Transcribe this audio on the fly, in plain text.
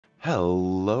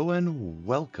Hello and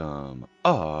welcome,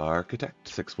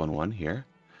 Architect611 here.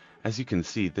 As you can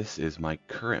see, this is my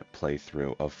current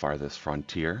playthrough of Farthest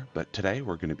Frontier, but today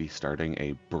we're going to be starting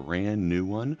a brand new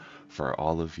one for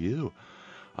all of you.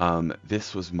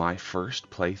 This was my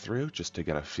first playthrough just to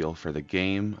get a feel for the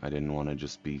game. I didn't want to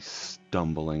just be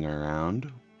stumbling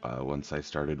around once I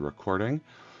started recording.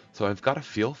 So I've got a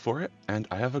feel for it, and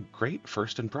I have a great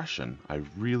first impression. I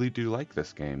really do like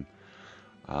this game.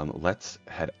 Let's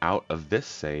head out of this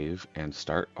save and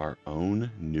start our own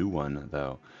new one,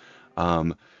 though.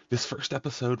 Um, this first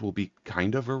episode will be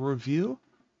kind of a review.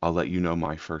 I'll let you know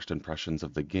my first impressions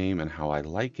of the game and how I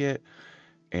like it,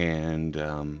 and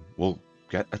we'll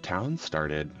get a town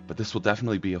started. But this will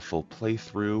definitely be a full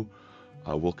playthrough.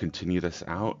 We'll continue this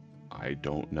out. I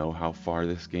don't know how far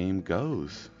this game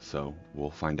goes, so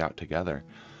we'll find out together.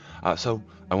 So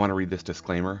I want to read this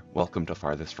disclaimer. Welcome to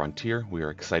Farthest Frontier. We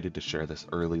are excited to share this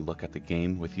early look at the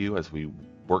game with you as we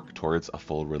work towards a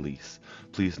full release.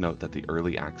 Please note that the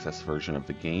early access version of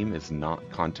the game is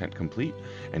not content complete,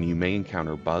 and you may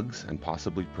encounter bugs and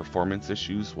possibly performance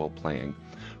issues while playing.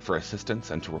 For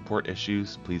assistance and to report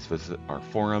issues, please visit our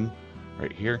forum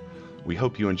right here. We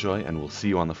hope you enjoy, and we'll see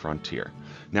you on the frontier.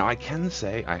 Now, I can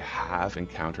say I have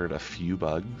encountered a few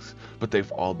bugs, but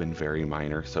they've all been very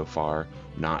minor so far,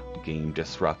 not game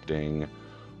disrupting.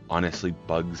 Honestly,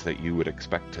 bugs that you would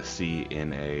expect to see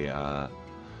in a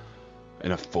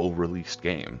full released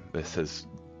game. This has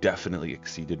definitely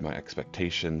exceeded my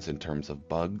expectations in terms of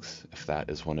bugs, if that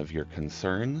is one of your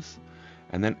concerns.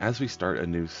 And then as we start a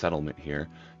new settlement here,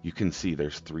 you can see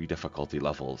there's 3 difficulty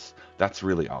levels. That's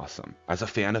really awesome. As a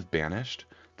fan of Banished,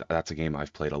 that's a game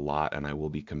I've played a lot, and I will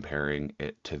be comparing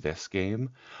it to this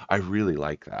game. I really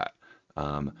like that.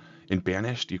 In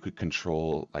Banished, you could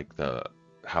control like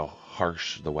how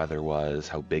harsh the weather was,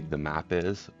 how big the map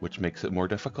is, which makes it more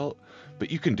difficult. But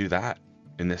you can do that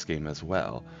in this game as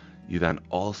well. You then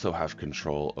also have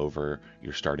control over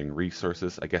your starting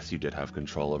resources. I guess you did have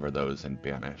control over those in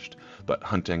Banished, but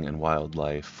hunting and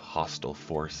wildlife, hostile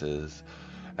forces,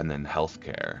 and then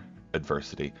healthcare,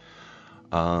 adversity.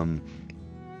 I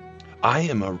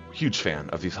am a huge fan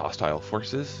of these hostile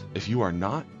forces. If you are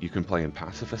not, you can play in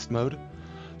pacifist mode.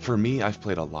 For me, I've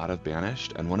played a lot of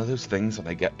Banished, and one of those things when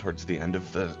I get towards the end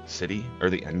of the city, or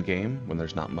the end game, when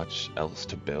there's not much else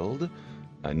to build,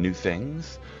 new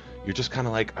things, you're just kind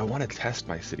of like, I want to test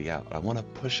my city out. I want to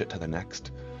push it to the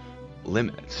next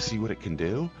limit, see what it can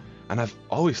do. And I've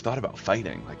always thought about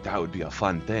fighting. Like, that would be a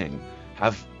fun thing.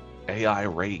 Have AI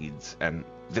raids, and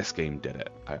this game did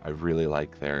it. I really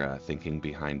like their thinking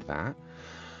behind that.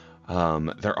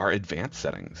 There are advanced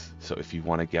settings. So if you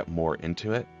want to get more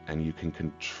into it, and you can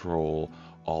control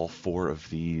all 4 of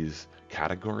these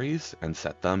categories and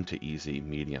set them to easy,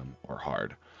 medium, or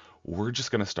hard. We're just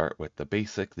going to start with the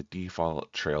basic, the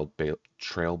default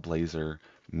Trailblazer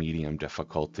medium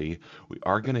difficulty. We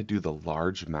are going to do the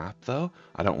large map though.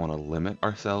 I don't want to limit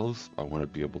ourselves. I want to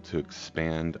be able to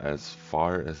expand as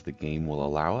far as the game will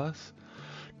allow us.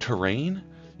 Terrain,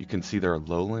 you can see there are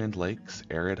lowland lakes,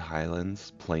 arid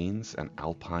highlands, plains, and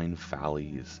alpine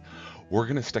valleys. We're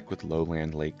going to stick with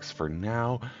lowland lakes for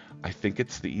now. I think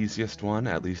it's the easiest one,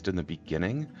 at least in the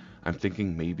beginning. I'm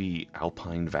thinking maybe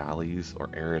alpine valleys or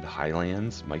arid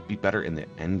highlands might be better in the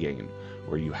end game,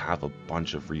 where you have a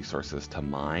bunch of resources to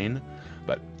mine.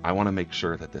 But I want to make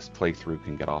sure that this playthrough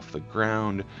can get off the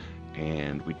ground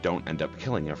and we don't end up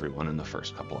killing everyone in the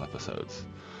first couple episodes.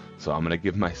 So I'm going to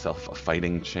give myself a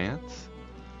fighting chance.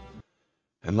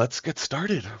 And let's get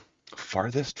started.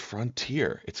 Farthest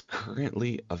Frontier. It's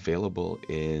currently available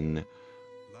in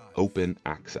open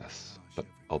access, but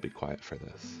I'll be quiet for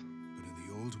this. But in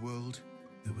the old world,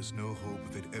 there was no hope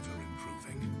of it ever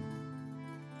improving.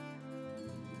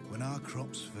 When our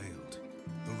crops failed,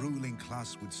 the ruling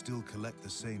class would still collect the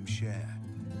same share,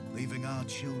 leaving our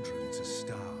children to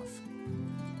starve.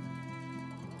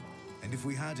 And if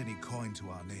we had any coin to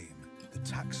our name, the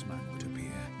taxman would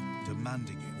appear,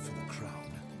 demanding it for the crown.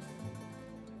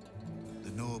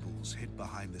 The nobles hid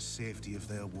behind the safety of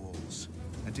their walls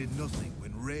and did nothing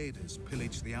when raiders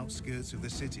pillaged the outskirts of the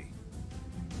city.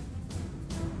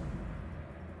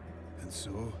 And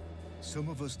so, some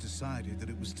of us decided that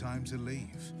it was time to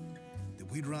leave,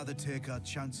 that we'd rather take our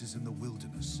chances in the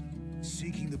wilderness,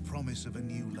 seeking the promise of a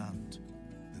new land,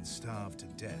 than starve to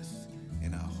death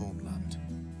in our homeland.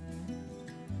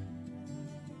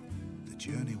 The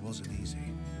journey wasn't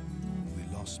easy. We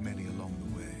lost many along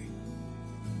the way.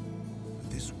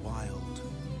 This wild,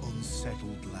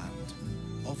 unsettled land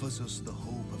offers us the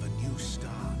hope of a new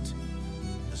start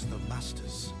as the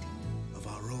masters of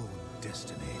our own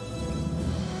destiny.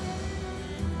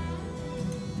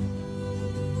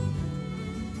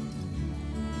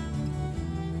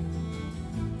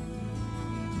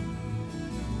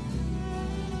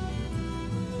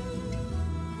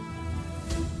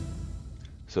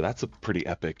 So that's a pretty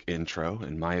epic intro,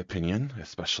 in my opinion,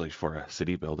 especially for a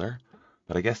city builder.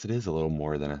 But I guess it is a little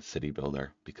more than a city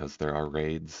builder because there are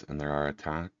raids and there are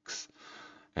attacks,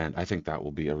 and I think that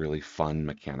will be a really fun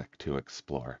mechanic to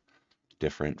explore,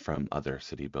 different from other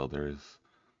city builders.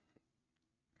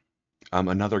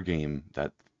 Another game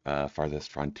that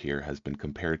Farthest Frontier has been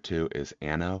compared to is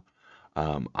Anno.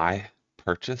 I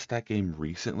purchased that game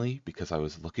recently because I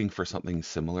was looking for something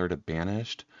similar to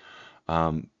Banished,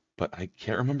 um, but I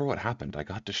can't remember what happened. I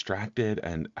got distracted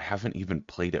and I haven't even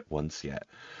played it once yet.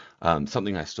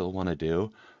 Something I still want to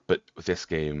do, but this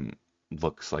game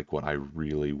looks like what I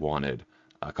really wanted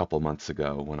a couple months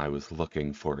ago when I was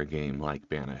looking for a game like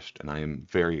Banished, and I am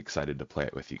very excited to play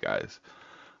it with you guys.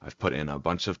 I've put in a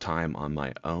bunch of time on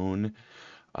my own.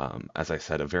 As I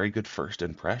said, a very good first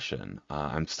impression.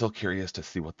 I'm still curious to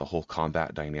see what the whole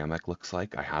combat dynamic looks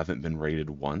like. I haven't been raided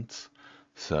once,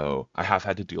 so I have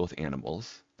had to deal with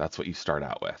animals. That's what you start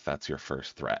out with. That's your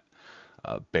first threat.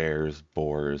 Bears,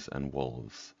 boars, and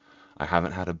wolves. I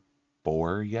haven't had a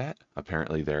boar yet.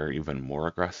 Apparently, they're even more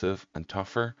aggressive and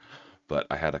tougher, but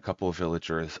I had a couple of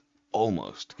villagers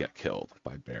almost get killed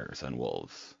by bears and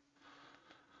wolves.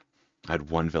 I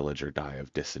had one villager die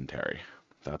of dysentery.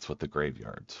 That's what the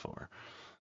graveyard's for.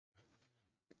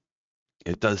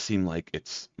 It does seem like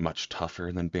it's much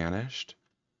tougher than Banished.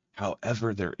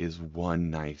 However, there is one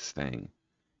nice thing.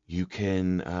 You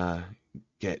can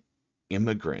get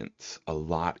immigrants a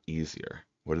lot easier.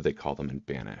 What do they call them in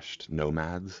Banished?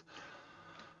 Nomads?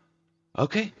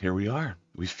 Okay, here we are.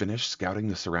 We finished scouting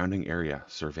the surrounding area.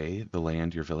 Survey the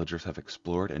land your villagers have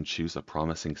explored and choose a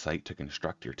promising site to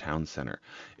construct your town center.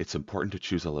 It's important to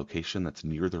choose a location that's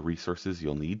near the resources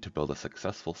you'll need to build a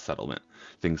successful settlement.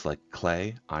 Things like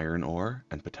clay, iron ore,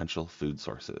 and potential food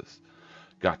sources.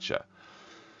 Gotcha.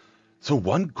 So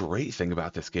one great thing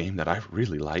about this game that I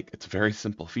really like, it's a very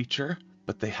simple feature,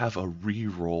 but they have a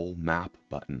re-roll map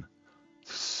button.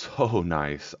 So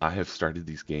nice. I have started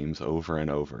these games over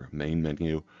and over. Main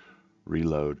menu,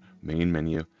 reload, main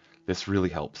menu. This really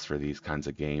helps for these kinds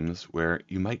of games where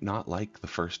you might not like the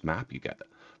first map you get.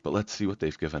 But let's see what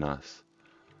they've given us.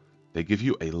 They give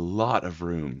you a lot of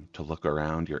room to look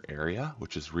around your area,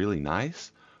 which is really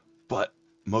nice, but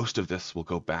most of this will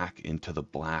go back into the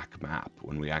black map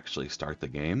when we actually start the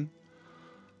game.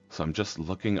 So I'm just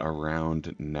looking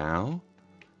around now.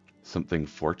 Something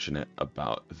fortunate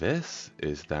about this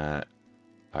is that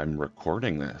I'm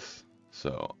recording this,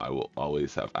 so I will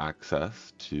always have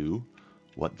access to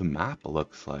what the map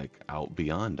looks like out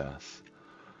beyond us.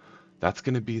 That's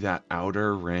going to be that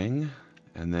outer ring,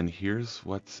 and then here's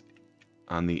what's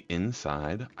on the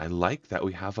inside. I like that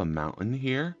we have a mountain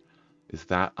here. Is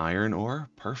that iron ore?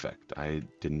 Perfect. I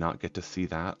did not get to see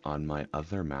that on my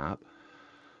other map.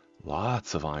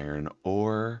 Lots of iron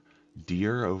ore,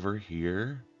 deer over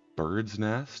here, bird's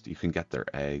nest. You can get their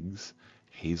eggs,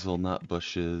 hazelnut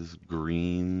bushes,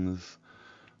 greens,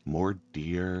 more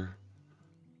deer,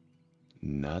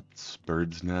 nuts,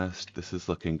 bird's nest. This is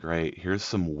looking great. Here's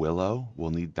some willow.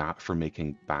 We'll need that for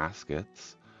making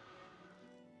baskets.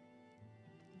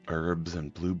 Herbs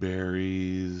and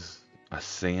blueberries, a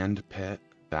sand pit.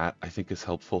 That I think is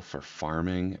helpful for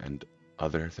farming and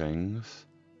other things.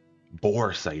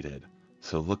 Boar sighted.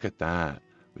 So look at that.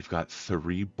 We've got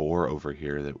 3 boar over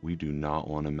here that we do not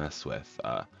want to mess with,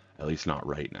 at least not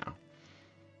right now.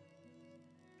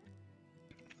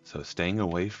 So staying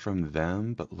away from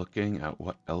them, but looking at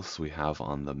what else we have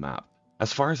on the map.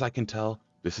 As far as I can tell,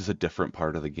 this is a different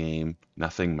part of the game.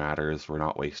 Nothing matters. We're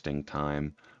not wasting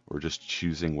time. We're just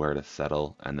choosing where to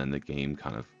settle, and then the game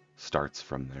kind of starts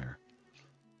from there.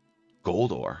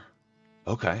 Gold ore.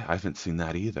 Okay, I haven't seen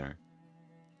that either.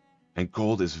 And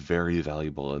gold is very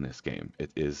valuable in this game.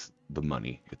 It is the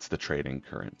money. It's the trading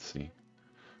currency.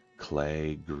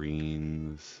 Clay,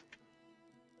 greens.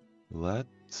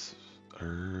 Let's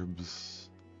herbs,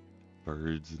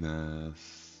 bird's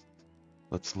nest.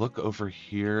 Let's look over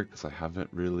here because I haven't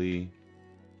really.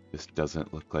 This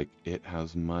doesn't look like it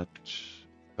has much.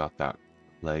 Got that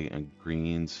clay and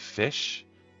greens. Fish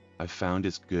I found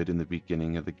is good in the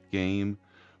beginning of the game,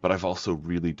 but I've also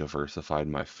really diversified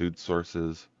my food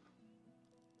sources.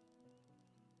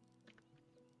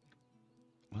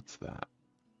 What's that?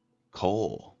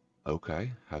 Coal.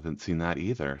 Okay, haven't seen that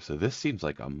either. So this seems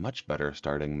like a much better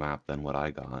starting map than what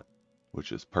I got,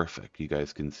 which is perfect. You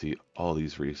guys can see all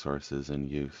these resources in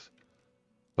use.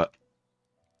 But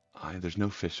there's no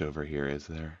fish over here, is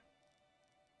there?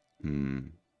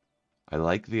 I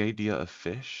like the idea of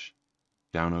fish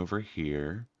down over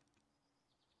here.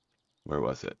 Where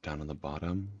was it? Down on the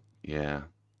bottom? Yeah.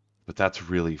 But that's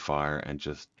really far and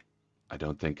just I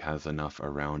don't think has enough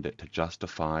around it to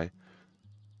justify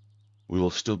We will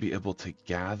still be able to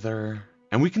gather,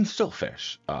 and we can still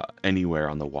fish anywhere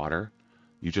on the water.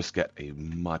 You just get a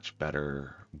much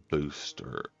better boost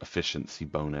or efficiency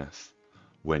bonus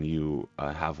when you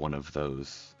have one of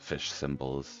those fish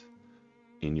symbols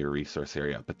in your resource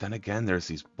area. But then again, there's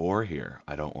these boar here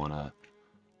I don't want to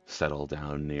settle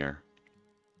down near.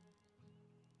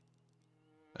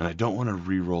 And I don't want to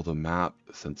re-roll the map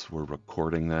since we're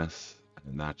recording this,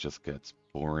 and that just gets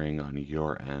boring on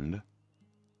your end.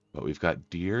 But we've got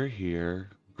deer here,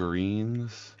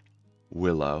 greens,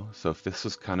 willow. So if this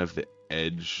was kind of the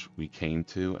edge we came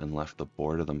to and left the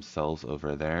boar to themselves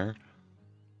over there,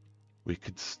 we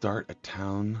could start a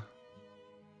town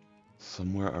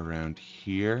somewhere around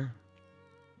here.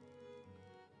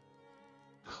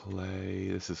 Clay,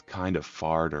 this is kind of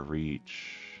far to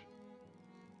reach.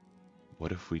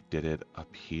 What if we did it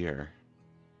up here?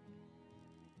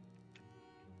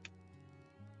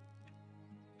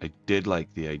 I did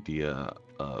like the idea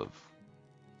of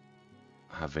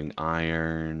having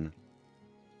iron,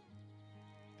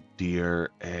 deer,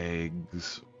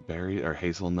 eggs, berry or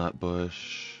hazelnut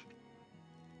bush.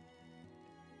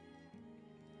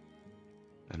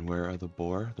 And where are the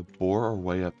boar? The boar are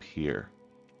way up here.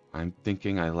 I'm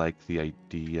thinking I like the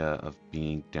idea of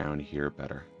being down here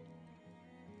better.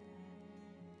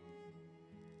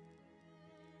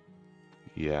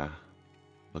 Yeah,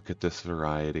 look at this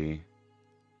variety.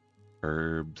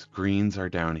 Herbs, greens are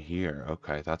down here.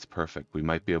 Okay, that's perfect. We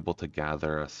might be able to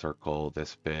gather a circle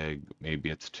this big.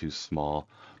 Maybe it's too small,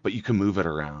 but you can move it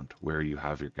around where you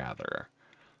have your gatherer.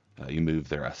 You move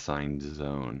their assigned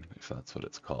zone, if that's what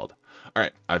it's called. All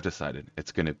right, I've decided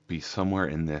it's going to be somewhere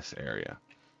in this area.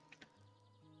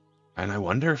 And I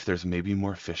wonder if there's maybe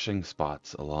more fishing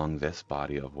spots along this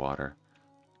body of water.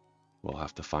 We'll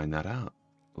have to find that out.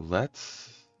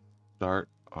 Let's start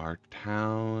our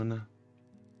town.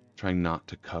 Trying not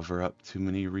to cover up too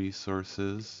many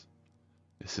resources.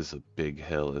 This is a big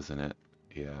hill, isn't it?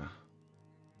 Yeah.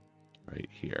 Right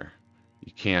here.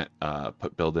 You can't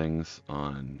put buildings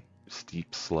on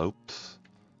steep slopes.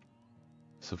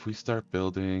 So if we start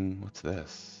building, what's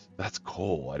this? That's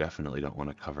coal. I definitely don't want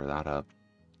to cover that up.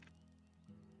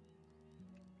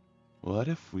 What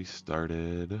if we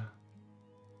started...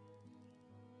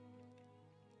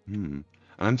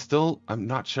 I'm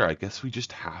not sure. I guess we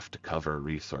just have to cover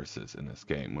resources in this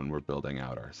game when we're building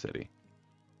out our city.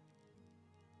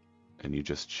 And you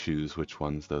just choose which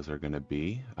ones those are going to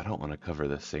be. I don't want to cover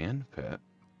the sand pit.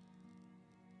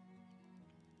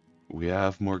 We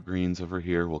have more greens over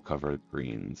here. We'll cover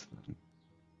greens.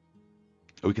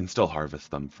 We can still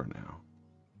harvest them for now.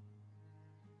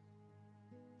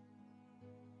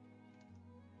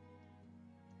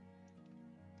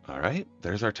 All right,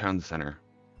 there's our town center.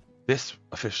 This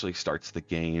officially starts the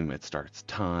game. It starts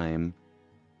time.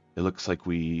 It looks like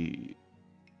early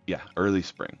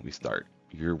spring we start,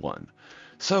 year 1.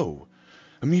 So,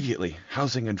 immediately,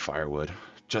 housing and firewood,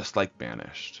 just like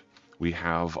Banished. We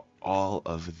have all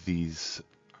of these,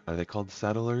 are they called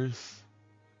settlers?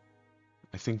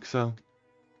 I think so.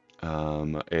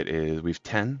 We've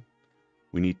 10.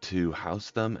 We need to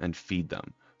house them and feed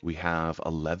them. We have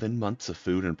 11 months of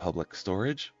food in public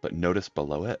storage, but notice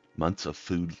below it, months of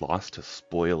food lost to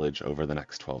spoilage over the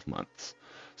next 12 months.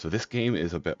 So this game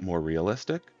is a bit more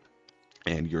realistic,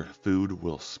 and your food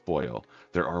will spoil.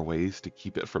 There are ways to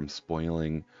keep it from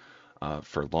spoiling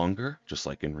for longer, just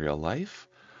like in real life,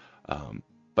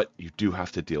 but you do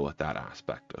have to deal with that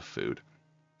aspect of food.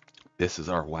 This is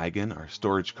our wagon, our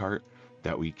storage cart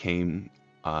that we came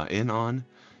in on.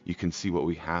 You can see what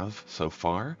we have so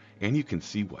far, and you can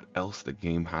see what else the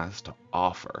game has to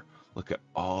offer. Look at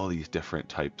all these different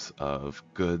types of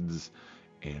goods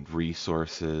and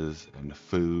resources and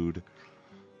food.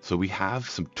 So we have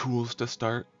some tools to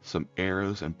start, some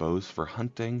arrows and bows for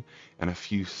hunting, and a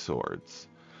few swords.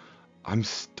 I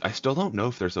still don't know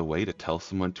if there's a way to tell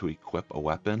someone to equip a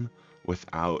weapon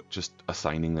without just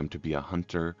assigning them to be a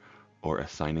hunter or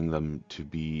assigning them to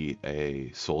be a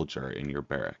soldier in your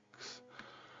barracks.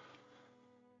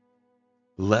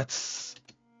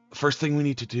 First thing we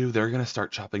need to do, they're going to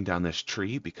start chopping down this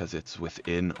tree because it's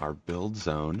within our build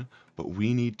zone, but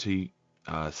we need to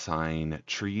assign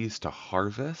trees to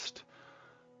harvest.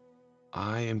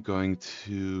 I'll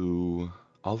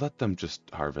let them just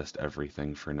harvest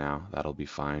everything for now. That'll be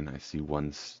fine. I see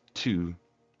 2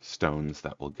 stones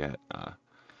that will get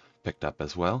picked up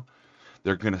as well.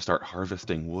 They're going to start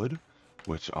harvesting wood,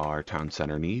 which our town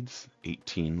center needs,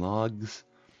 18 logs.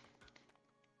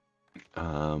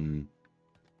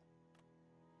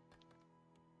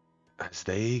 As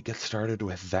they get started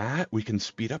with that, we can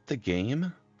speed up the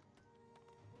game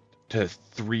to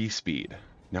 3 speed.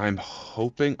 Now I'm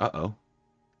hoping, uh-oh,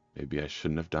 maybe I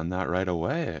shouldn't have done that right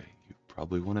away. You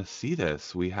probably want to see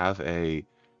this. We have a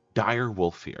dire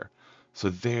wolf here. So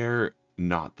they're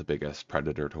not the biggest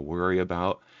predator to worry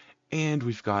about. And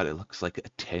we've got, it looks like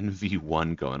a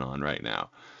 10v1 going on right now.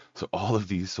 So all of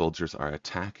these soldiers are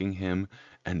attacking him,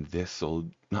 and this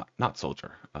not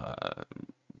soldier,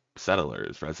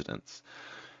 settlers, residents.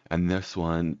 And this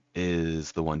one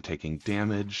is the one taking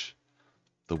damage.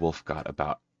 The wolf got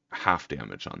about half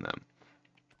damage on them.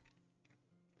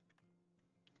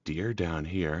 Deer down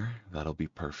here, that'll be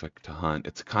perfect to hunt.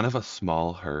 It's kind of a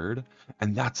small herd,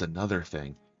 and that's another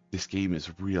thing. This game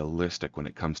is realistic when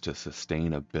it comes to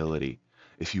sustainability.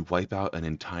 If you wipe out an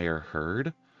entire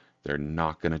herd, they're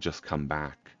not going to just come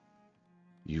back.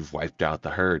 You've wiped out the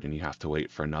herd and you have to wait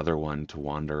for another one to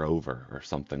wander over or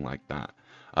something like that.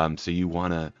 So you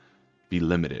want to be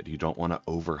limited. You don't want to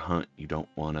overhunt. You don't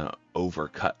want to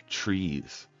overcut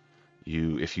trees.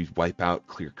 If you wipe out,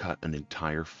 clear cut an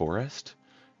entire forest,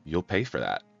 you'll pay for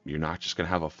that. You're not just going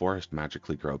to have a forest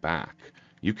magically grow back.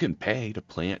 You can pay to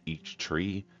plant each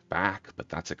tree back, but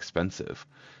that's expensive.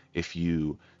 If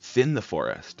you thin the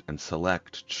forest and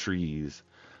select trees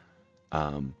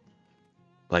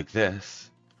like this,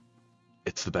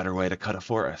 it's the better way to cut a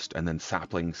forest, and then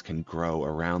saplings can grow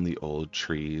around the old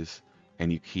trees,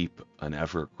 and you keep an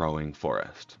ever-growing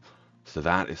forest. So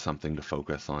that is something to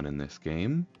focus on in this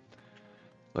game.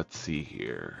 Let's see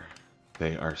here.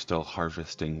 They are still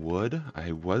harvesting wood.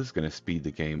 I was going to speed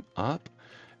the game up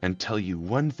and tell you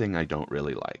one thing I don't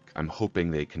really like. I'm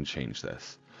hoping they can change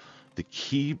this. The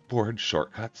keyboard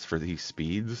shortcuts for these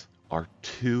speeds are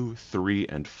 2, 3,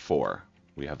 and 4.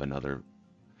 We have another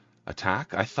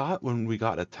attack. I thought when we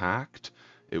got attacked,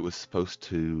 it was supposed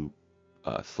to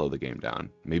slow the game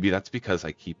down. Maybe that's because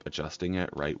I keep adjusting it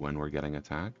right when we're getting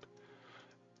attacked.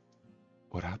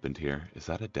 What happened here? Is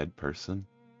that a dead person?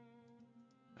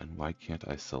 And why can't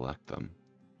I select them?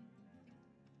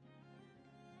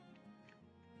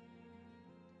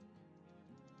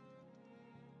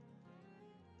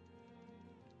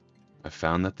 I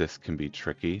found that this can be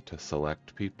tricky to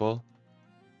select people.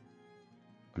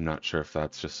 I'm not sure if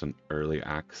that's just an early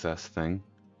access thing.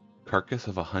 Carcass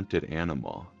of a hunted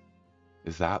animal.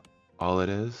 Is that all it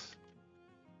is?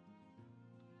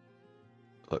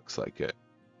 Looks like it.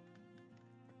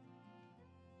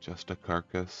 Just a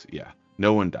carcass? Yeah.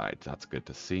 No one died. That's good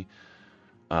to see.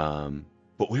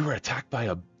 But we were attacked by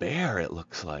a bear, it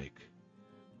looks like.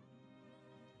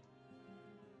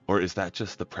 Or is that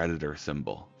just the predator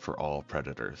symbol for all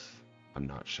predators? I'm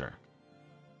not sure.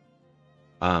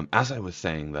 As I was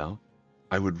saying, though,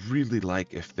 I would really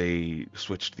like if they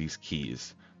switched these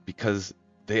keys, because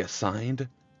they assigned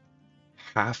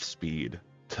half speed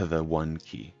to the 1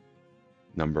 key,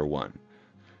 number 1.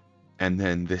 And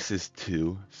then this is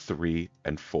 2, 3,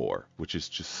 and 4, which is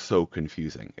just so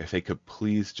confusing. If they could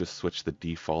please just switch the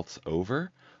defaults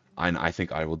over, and I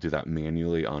think I will do that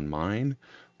manually on mine,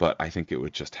 but I think it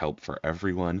would just help for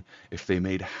everyone. If they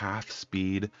made half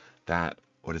speed that,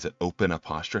 what is it, open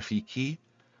apostrophe key,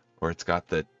 or it's got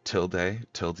the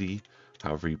tilde,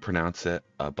 however you pronounce it,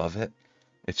 above it.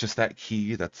 It's just that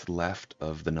key that's left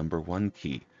of the number 1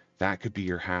 key. That could be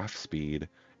your half speed,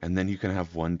 and then you can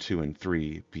have 1, 2, and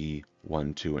 3 be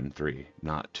 1, 2, and 3,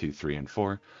 not 2, 3, and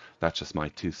 4. That's just my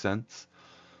 2 cents.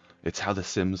 It's how The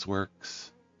Sims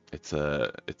works.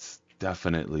 It's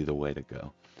definitely the way to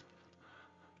go.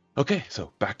 Okay,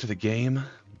 so back to the game.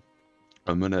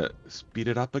 I'm gonna speed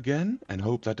it up again and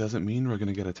hope that doesn't mean we're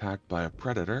gonna get attacked by a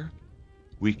predator.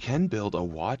 We can build a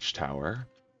watchtower,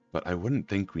 but I wouldn't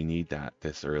think we need that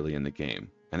this early in the game.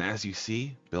 And as you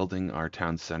see, building our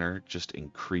town center just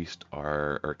increased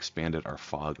or expanded our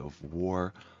fog of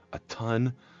war a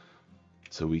ton.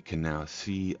 So we can now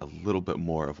see a little bit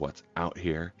more of what's out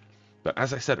here. But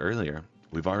as I said earlier,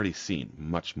 we've already seen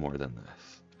much more than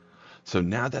this. So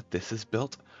now that this is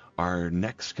built, our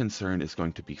next concern is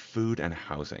going to be food and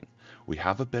housing. We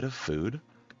have a bit of food,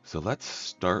 so let's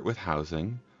start with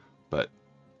housing, but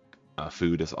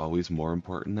food is always more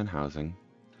important than housing.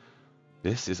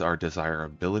 This is our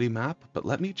desirability map, but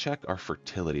let me check our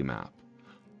fertility map.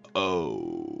 Okay,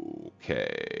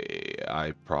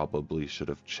 I probably should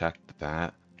have checked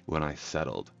that when I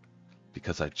settled,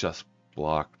 because I just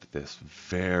blocked this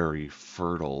very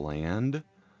fertile land.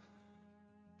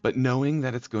 But knowing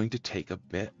that it's going to take a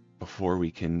bit before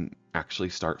we can actually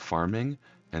start farming,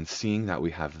 and seeing that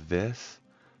we have this,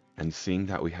 and seeing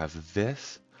that we have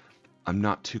this, I'm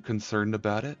not too concerned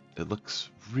about it. It looks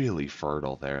really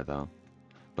fertile there, though.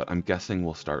 But I'm guessing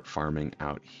we'll start farming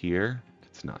out here.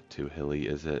 It's not too hilly,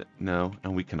 is it? No,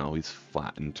 and we can always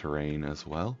flatten terrain as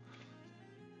well.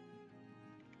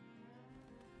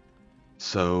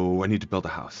 So I need to build a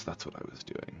house. That's what I was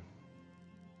doing.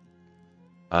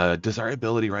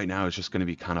 Desirability right now is just going to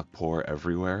be kind of poor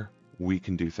everywhere. We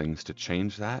can do things to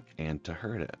change that and to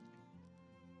hurt it.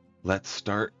 Let's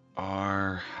start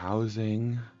our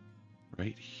housing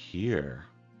right here.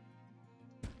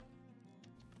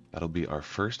 That'll be our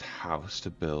first house to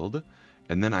build.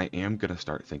 And then I am going to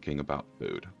start thinking about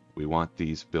food. We want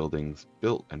these buildings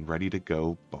built and ready to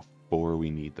go before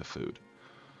we need the food.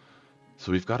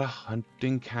 So we've got a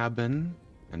hunting cabin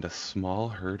and a small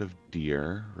herd of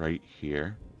deer right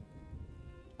here.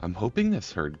 I'm hoping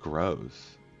this herd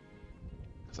grows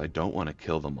because I don't want to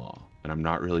kill them all, and I'm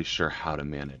not really sure how to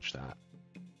manage that.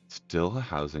 Still a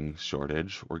housing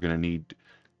shortage. We're going to need,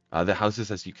 the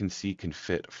houses, as you can see, can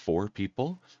fit 4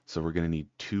 people, so we're going to need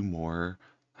 2 more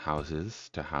houses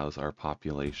to house our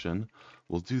population.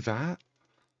 We'll do that,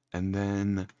 and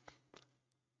then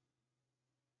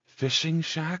fishing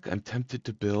shack, I'm tempted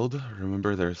to build.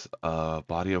 Remember, there's a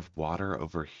body of water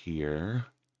over here.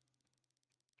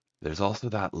 There's also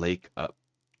that lake up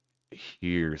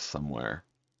here somewhere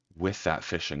with that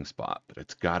fishing spot, but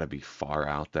it's got to be far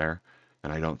out there,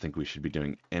 and I don't think we should be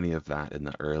doing any of that in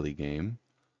the early game.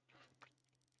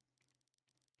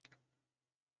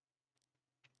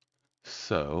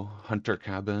 So, hunter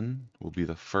cabin will be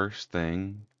the first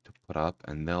thing to put up,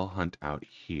 and they'll hunt out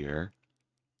here.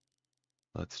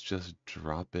 Let's just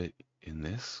drop it in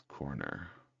this corner.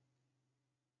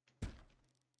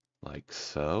 Like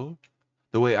so.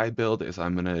 The way I build is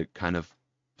I'm going to kind of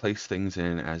place things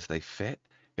in as they fit.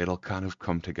 It'll kind of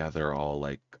come together all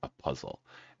like a puzzle.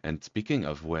 And speaking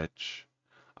of which,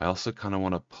 I also kind of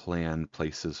want to plan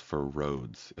places for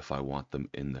roads if I want them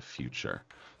in the future.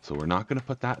 So we're not going to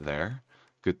put that there.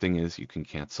 Good thing is you can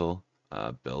cancel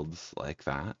builds like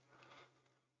that.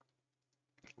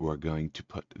 We're going to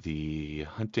put the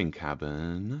hunter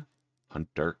cabin,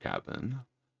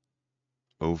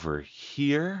 over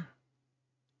here.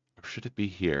 Or should it be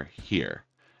here? Here.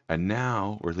 And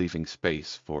now we're leaving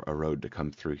space for a road to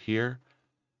come through here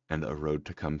and a road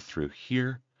to come through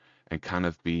here and kind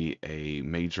of be a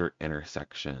major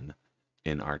intersection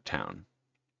in our town.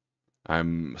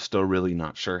 I'm still really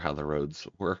not sure how the roads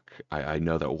work. I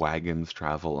know that wagons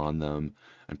travel on them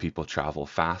and people travel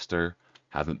faster.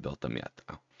 Haven't built them yet,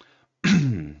 though.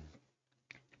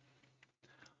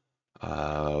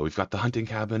 We've got the hunting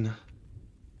cabin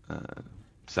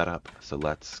set up, so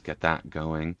let's get that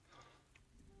going.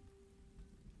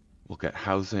 We'll get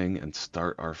housing and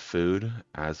start our food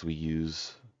as we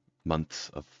use months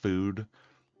of food.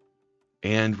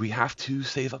 And we have to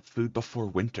save up food before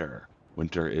winter.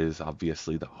 Winter is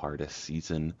obviously the hardest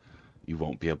season. You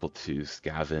won't be able to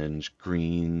scavenge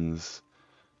greens.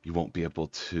 You won't be able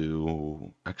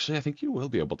to... Actually, I think you will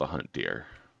be able to hunt deer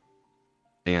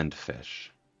and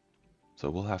fish. So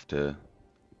we'll have to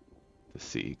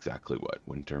see exactly what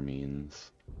winter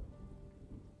means.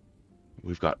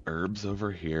 We've got herbs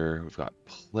over here. We've got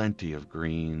plenty of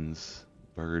greens,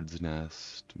 bird's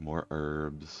nest, more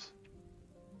herbs,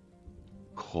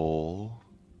 coal,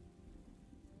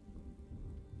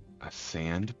 a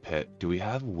sand pit. Do we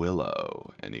have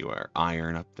willow anywhere?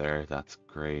 Iron up there. That's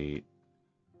great.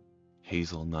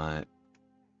 Hazelnut.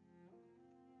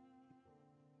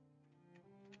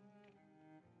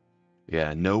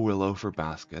 Yeah, no willow for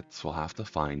baskets. We'll have to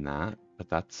find that, but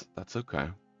that's okay.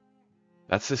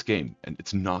 That's this game, and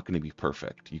it's not going to be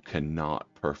perfect. You cannot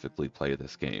perfectly play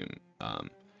this game,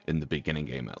 in the beginning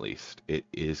game at least. It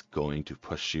is going to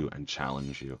push you and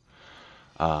challenge you.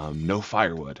 No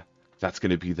firewood. That's going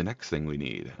to be the next thing we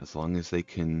need. As long as they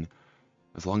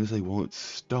won't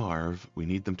starve, we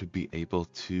need them to be able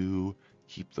to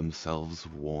keep themselves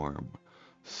warm.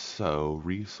 So,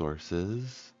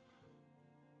 resources,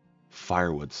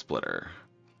 firewood splitter.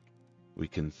 We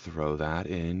can throw that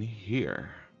in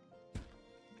here.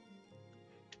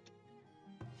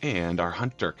 And our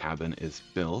hunter cabin is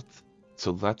built.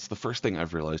 So that's the first thing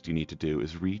I've realized you need to do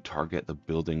is retarget the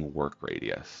building work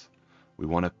radius. We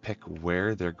want to pick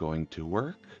where they're going to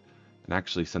work. And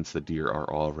actually, since the deer are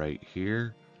all right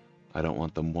here, I don't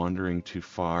want them wandering too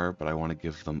far, but I want to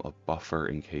give them a buffer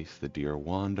in case the deer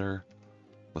wander.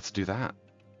 Let's do that.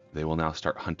 They will now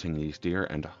start hunting these deer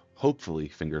and hopefully,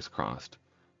 fingers crossed,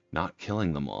 not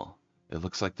killing them all. It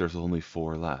looks like there's only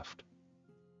 4 left.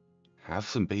 Have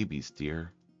some babies,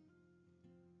 deer.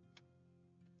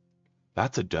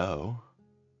 That's a doe.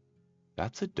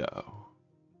 That's a doe.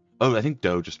 Oh, I think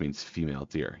doe just means female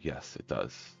deer. Yes, it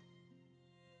does.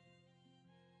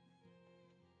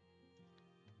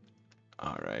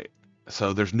 All right.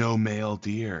 So there's no male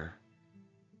deer.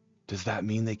 Does that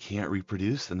mean they can't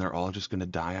reproduce and they're all just going to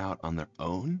die out on their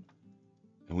own?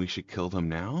 And we should kill them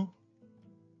now?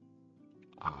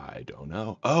 I don't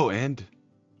know. Oh, and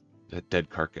that dead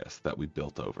carcass that we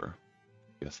built over.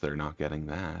 Guess they're not getting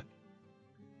that.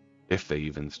 If they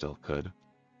even still could.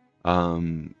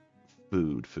 Um,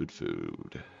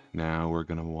 food. Now we're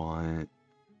gonna want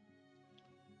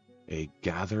a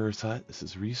gatherer's hut. This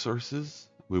is resources.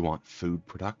 We want food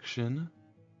production.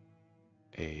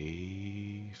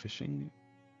 A fishing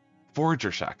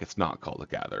forager shack. It's not called a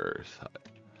gatherer's hut.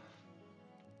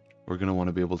 We're gonna want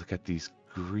to be able to get these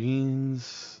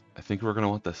greens. I think we're gonna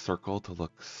want the circle to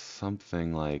look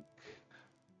something like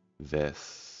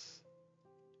this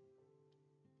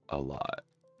a lot.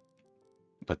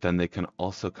 But then they can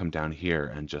also come down here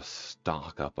and just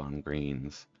stock up on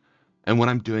greens. And when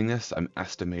I'm doing this, I'm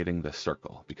estimating the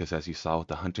circle, because as you saw with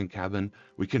the hunting cabin,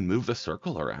 we can move the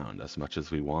circle around as much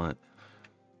as we want.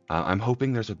 I'm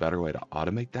hoping there's a better way to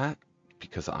automate that,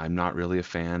 because I'm not really a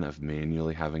fan of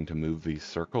manually having to move these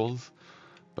circles,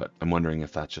 but I'm wondering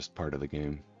if that's just part of the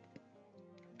game.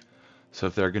 So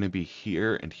if they're going to be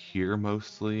here and here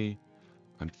mostly,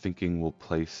 I'm thinking we'll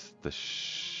place the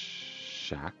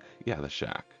shack. Yeah, the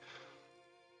shack.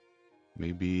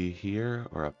 Maybe here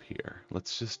or up here.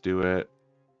 Let's just do it.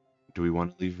 Do we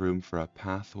want to leave room for a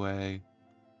pathway?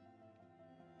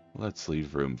 Let's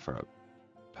leave room for a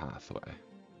pathway.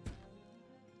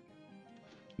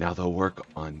 Now they'll work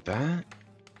on that.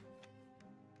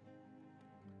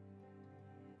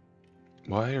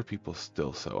 Why are people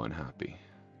still so unhappy?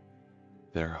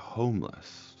 They're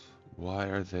homeless. Why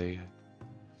are they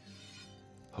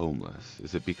homeless?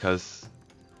 Is it because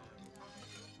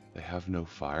they have no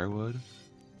firewood?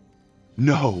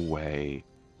 No way!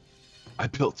 I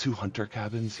built 2 hunter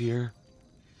cabins here?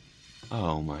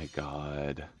 Oh my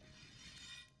god.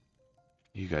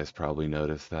 You guys probably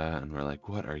noticed that and were like,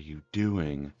 what are you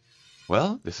doing?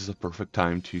 Well, this is a perfect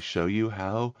time to show you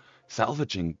how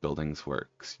salvaging buildings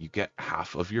works. You get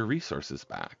half of your resources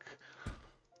back.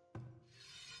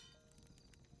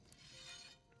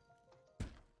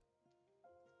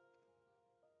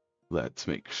 Let's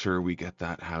make sure we get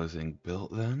that housing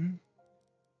built then.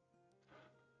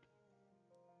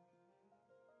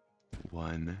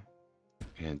 1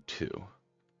 and 2.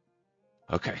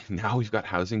 Okay, now we've got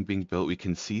housing being built. We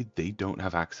can see they don't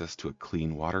have access to a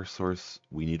clean water source.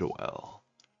 We need a well.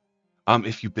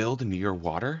 If you build near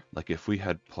water, like if we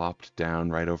had plopped down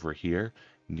right over here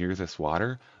near this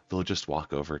water, they'll just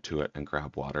walk over to it and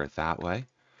grab water that way.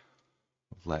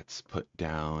 Let's put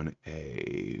down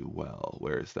a well.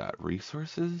 Where is that?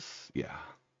 Resources? Yeah.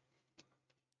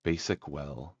 Basic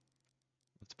well.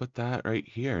 Let's put that right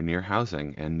here near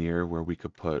housing and near where we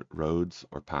could put roads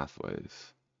or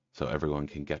pathways so everyone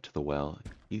can get to the well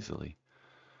easily.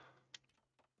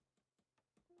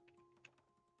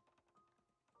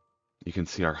 You can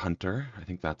see our hunter. I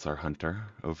think that's our hunter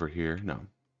over here. No,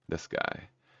 this guy.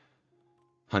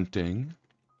 Hunting.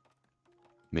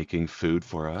 Making food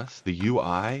for us. The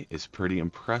UI is pretty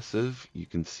impressive. You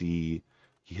can see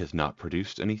he has not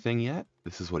produced anything yet.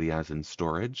 This is what he has in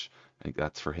storage. I think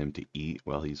that's for him to eat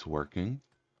while he's working.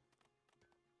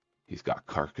 He's got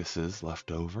carcasses left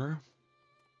over.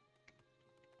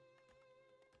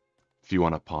 If you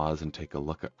want to pause and take a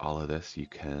look at all of this, you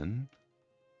can.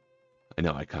 I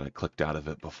know I kind of clicked out of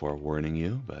it before warning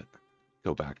you, but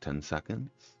go back 10 seconds.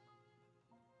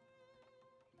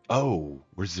 Oh,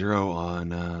 we're 0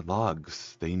 on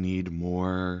logs. They need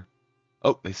more.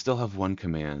 Oh, they still have 1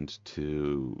 command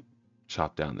to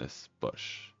chop down this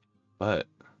bush. But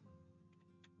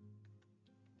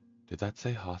did that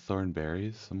say hawthorn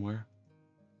berries somewhere?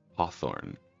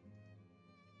 Hawthorn.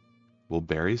 Will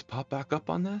berries pop back up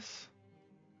on this?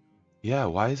 Yeah,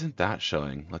 why isn't that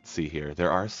showing? Let's see here.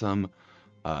 There are some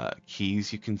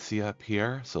keys you can see up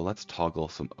here, so let's toggle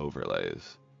some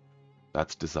overlays.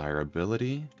 That's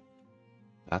desirability.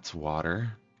 That's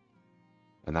water.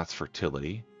 And that's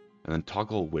fertility. And then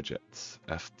toggle widgets.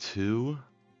 F2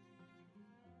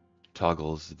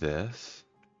 toggles this.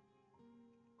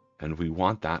 And we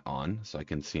want that on so I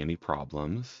can see any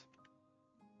problems.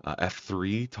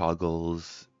 F3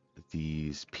 toggles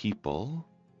these people.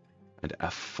 And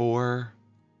F4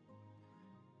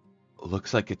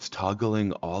 looks like it's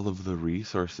toggling all of the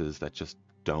resources that just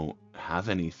don't have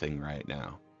anything right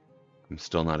now. I'm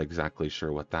still not exactly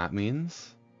sure what that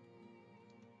means.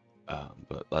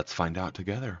 But let's find out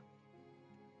together.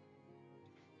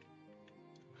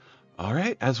 All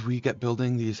right, as we get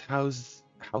building these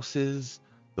houses,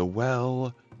 the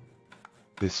well,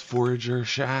 this forager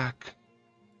shack,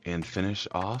 and finish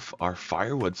off our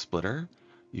firewood splitter,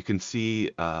 you can see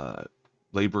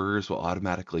laborers will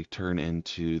automatically turn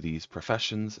into these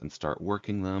professions and start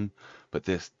working them. But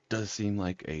this does seem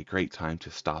like a great time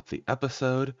to stop the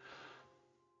episode.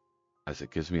 as it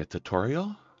gives me a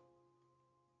tutorial.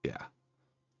 Yeah.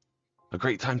 A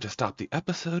great time to stop the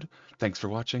episode. Thanks for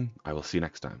watching. I will see you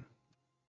next time.